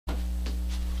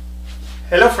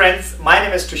Hello friends, my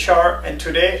name is Tushar and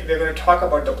today we're going to talk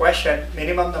about the question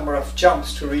minimum number of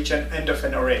jumps to reach an end of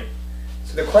an array.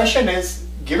 So the question is,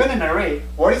 given an array,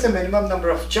 what is the minimum number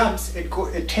of jumps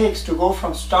it takes to go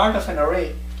from start of an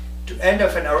array to end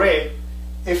of an array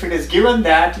if it is given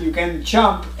that you can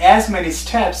jump as many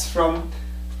steps from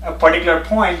a particular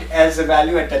point as the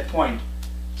value at that point.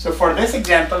 So for this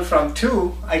example, from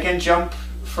 2 I can jump,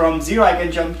 from 0 I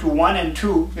can jump to 1 and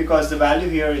 2 because the value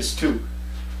here is 2.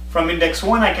 From index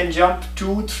 1 I can jump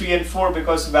 2, 3 and 4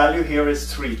 because the value here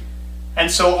is 3, and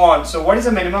so on. So what is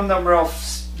the minimum number of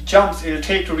jumps it will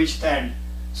take to reach the end?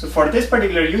 So for this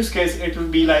particular use case it will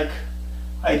be like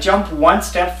I jump 1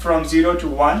 step from 0 to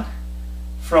 1.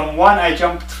 From 1 I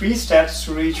jump 3 steps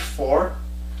to reach 4.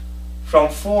 From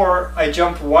 4 I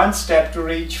jump 1 step to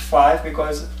reach 5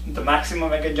 because the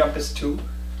maximum I can jump is 2.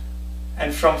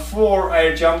 And from 4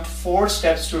 I jumped 4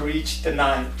 steps to reach the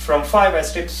 9. From 5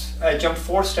 I jumped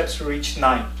 4 steps to reach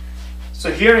 9.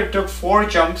 So here it took 4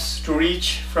 jumps to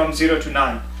reach from 0 to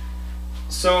 9.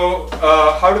 So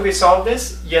how do we solve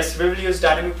this? Yes, we will use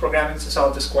dynamic programming to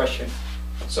solve this question.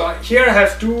 So here I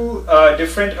have two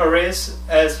different arrays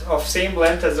of same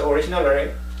length as the original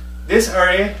array. This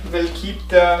array will keep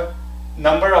the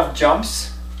number of jumps,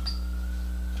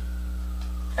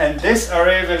 and this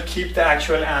array will keep the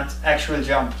actual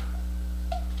jump.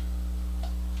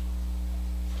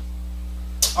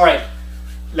 All right,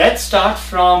 let's start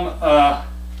from I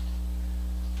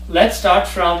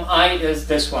is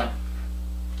this one.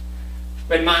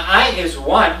 When my I is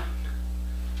 1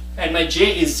 and my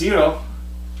j is 0,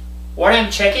 what I'm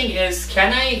checking is,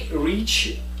 can I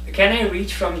reach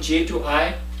from j to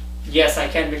I? Yes, I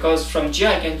can, because from j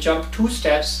I can jump 2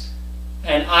 steps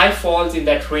and I falls in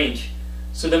that range.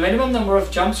 So the minimum number of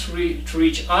jumps to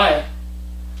reach I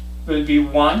will be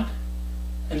 1,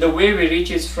 and the way we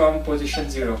reach is from position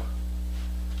 0.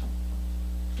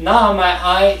 Now my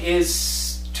I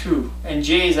is 2 and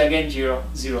j is again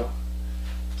 0.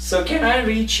 So can I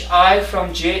reach I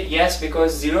from j? Yes,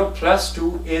 because 0 plus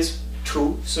 2 is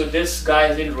 2, so this guy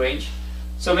is in range.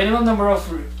 So minimum number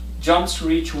of jumps to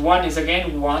reach 1 is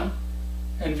again 1,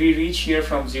 and we reach here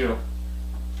from 0.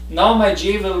 Now my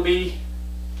j will be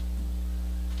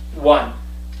 1.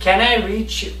 Can I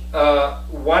reach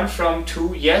 1 from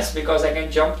 2? Yes, because I can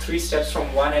jump 3 steps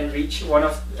from 1 and reach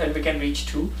and we can reach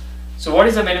 2. So what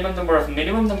is the minimum number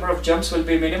of jumps will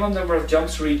be minimum number of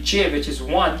jumps to reach j, which is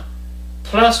 1,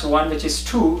 plus 1, which is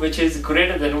 2, which is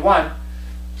greater than 1.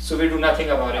 So we do nothing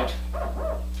about it.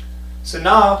 So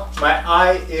now my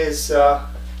I is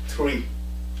 3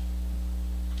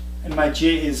 and my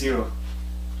j is 0.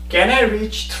 Can I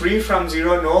reach 3 from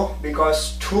 0? No,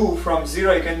 because 2 from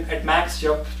 0 you can at max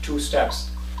jump 2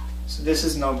 steps. So this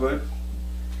is no good.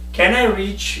 Can I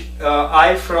reach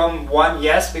I from 1?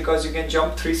 Yes, because you can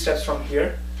jump 3 steps from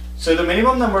here. So the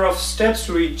minimum number of steps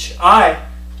to reach I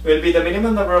will be the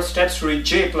minimum number of steps to reach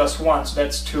j plus 1, so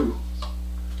that's 2.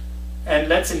 And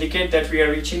let's indicate that we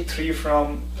are reaching 3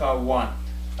 from 1.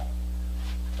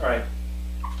 Alright.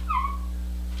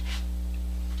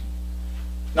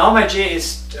 Now my j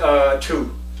is 2.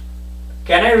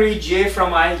 Can I reach j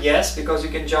from I? Yes, because you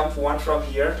can jump 1 from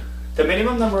here. The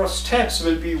minimum number of steps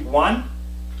will be 1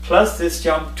 plus this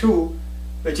jump 2,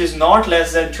 which is not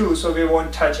less than 2, so we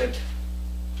won't touch it.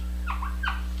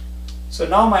 So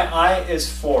now my I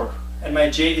is 4 and my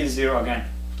j is 0 again.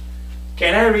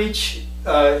 Can I reach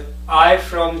I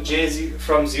from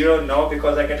 0? No,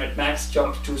 because I can at max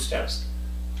jump 2 steps.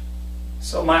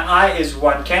 So my I is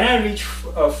 1. Can I reach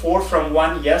 4 from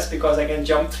 1? Yes, because I can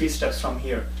jump 3 steps from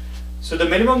here. So the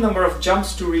minimum number of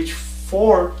jumps to reach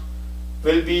 4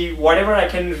 will be whatever I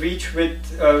can reach with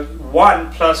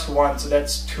 1 plus 1, so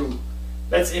that's 2.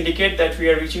 Let's indicate that we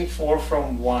are reaching 4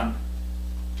 from 1.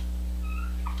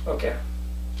 Okay.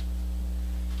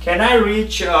 Can I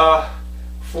reach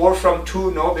 4 from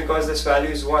 2? No, because this value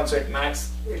is 1, so at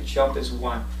max jump is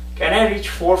 1. Can I reach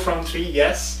 4 from 3?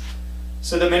 Yes.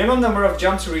 So the minimum number of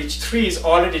jumps to reach 3 is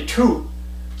already 2.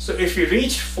 So if we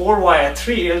reach 4 via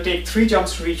 3, it will take 3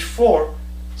 jumps to reach 4.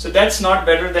 So that's not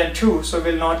better than 2, so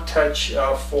we'll not touch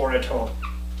 4 at all.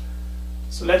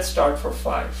 So let's start for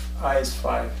 5. I is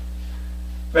 5.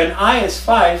 When I is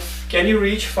 5, can you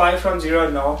reach 5 from 0?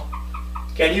 No.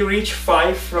 Can you reach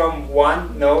 5 from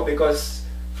 1? No, because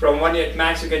from 1 at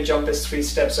max you can jump as 3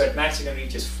 steps, so at max you can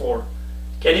reach is 4.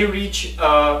 Can you reach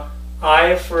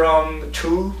I from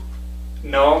 2?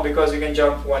 No, because you can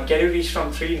jump 1. Can you reach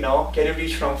from 3? No. Can you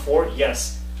reach from 4?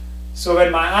 Yes. So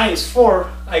when my I is 4,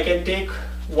 I can take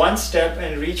 1 step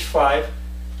and reach 5.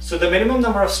 So the minimum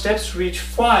number of steps to reach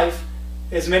 5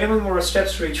 is minimum number of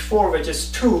steps to reach 4, which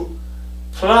is 2,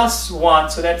 plus 1,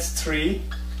 so that's 3.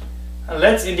 And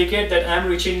let's indicate that I'm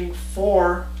reaching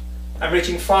 5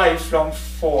 from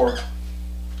 4.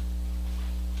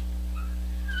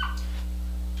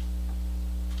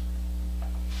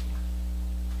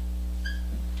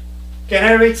 Can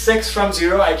I reach 6 from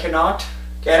 0? I cannot.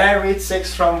 Can I reach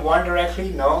 6 from 1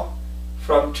 directly? No.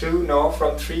 From 2? No.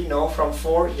 From 3? No. From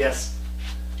 4? Yes.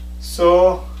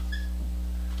 So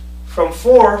from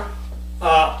 4,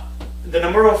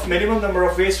 the minimum number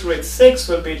of ways to reach 6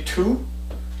 will be 2.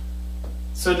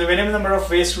 So the minimum number of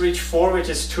ways to reach 4, which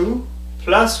is 2,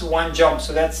 plus 1 jump,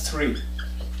 so that's 3.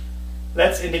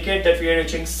 Let's indicate that we are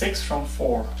reaching 6 from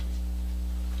 4.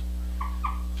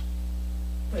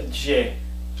 J.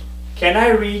 Can I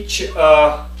reach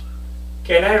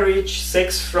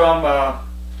 6 from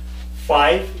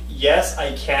 5? Yes,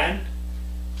 I can.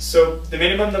 So the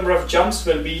minimum number of jumps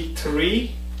will be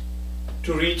 3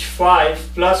 to reach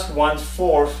 5 plus 1,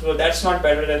 4. So that's not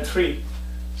better than 3.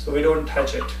 So we don't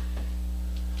touch it.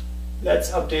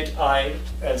 Let's update I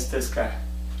as this guy.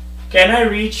 Can I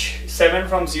reach 7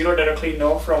 from 0 directly?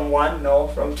 No. From 1? No.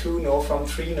 From 2? No. From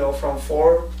 3? No. From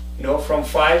 4? No. From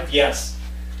 5? Yes.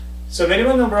 So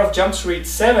minimum number of jumps to reach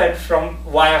 7 from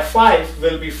via 5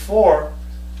 will be 4,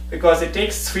 because it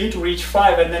takes 3 to reach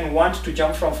 5 and then 1 to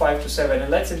jump from 5 to 7.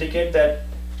 And let's indicate that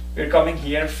we're coming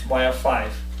here via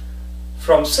 5.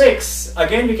 From 6,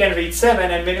 again we can reach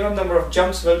 7, and minimum number of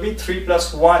jumps will be 3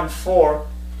 plus 1, 4,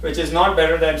 which is not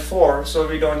better than 4, so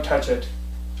we don't touch it.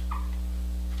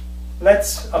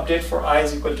 Let's update for I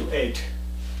is equal to 8.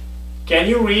 Can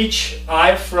you reach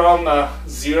I from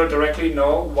 0 directly?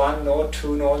 No. 1, no.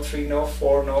 2, no. 3, no.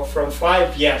 4, no. From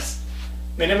 5, yes.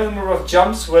 Minimum number of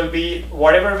jumps will be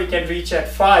whatever we can reach at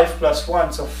 5 plus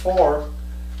 1, so 4.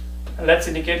 And let's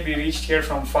indicate we reached here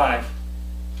from 5.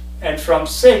 And from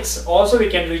 6, also we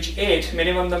can reach 8.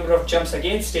 Minimum number of jumps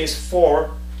again stays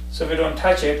 4, so we don't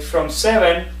touch it. From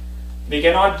 7, we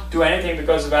cannot do anything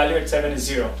because the value at 7 is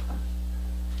 0.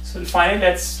 So finally,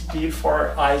 let's deal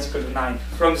for I is equal to 9.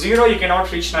 From 0, you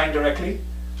cannot reach 9 directly.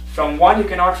 From 1, you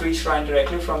cannot reach 9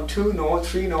 directly. From 2, no.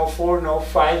 3, no. 4, no.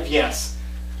 5, yes.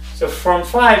 So from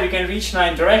 5, you can reach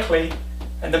 9 directly.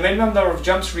 And the minimum number of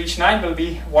jumps to reach 9 will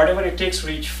be whatever it takes to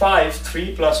reach 5.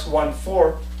 3 plus 1,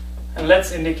 4. And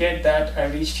let's indicate that I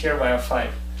reached here via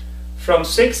 5. From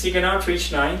 6, you cannot reach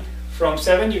 9. From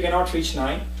 7, you cannot reach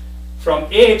 9.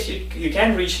 From 8, you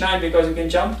can reach 9 because you can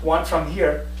jump 1 from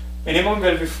here. Minimum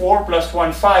will be 4 plus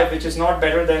 1, 5, which is not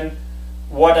better than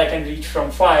what I can reach from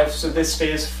 5, so this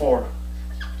stays 4.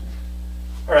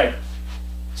 Alright,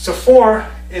 so 4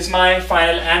 is my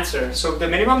final answer. So the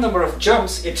minimum number of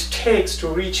jumps it takes to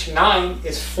reach 9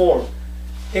 is 4.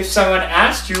 If someone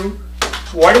asked you,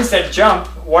 what is that jump,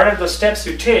 what are the steps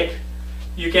you take,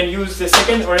 you can use the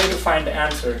second array to find the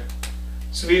answer.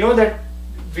 So we know that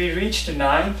we reached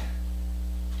 9.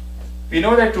 We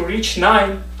know that to reach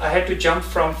 9, I had to jump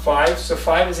from 5, so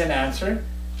 5 is an answer,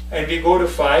 and we go to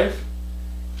 5.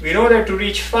 We know that to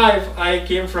reach 5, I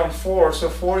came from 4, so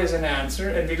 4 is an answer,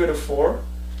 and we go to 4.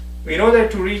 We know that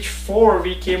to reach 4,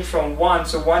 we came from 1,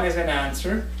 so 1 is an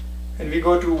answer, and we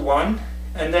go to 1,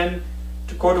 and then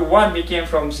to go to 1, we came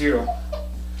from 0.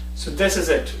 So this is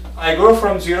it. I go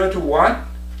from 0 to 1,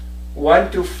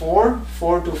 1 to 4,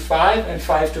 4 to 5, and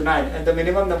 5 to 9, and the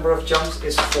minimum number of jumps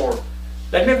is 4.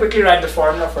 Let me quickly write the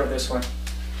formula for this one.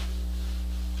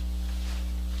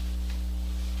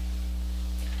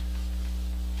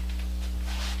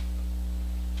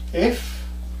 If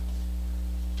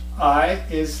I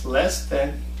is less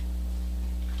than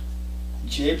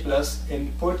j plus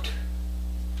input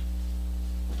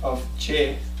of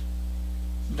j,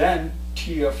 then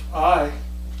T of I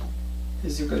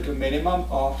is equal to minimum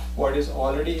of what is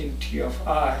already in T of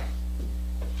I,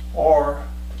 or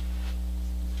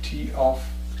T of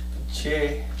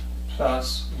j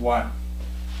plus 1.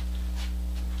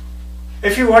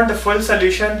 If you want the full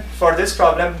solution for this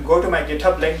problem, go to my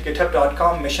GitHub link,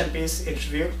 github.com Mission Peace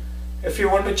Interview. If you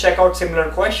want to check out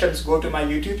similar questions, go to my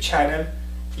YouTube channel,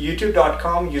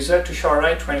 youtube.com user Tushar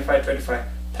Rai 2525.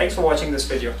 Thanks for watching this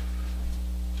video.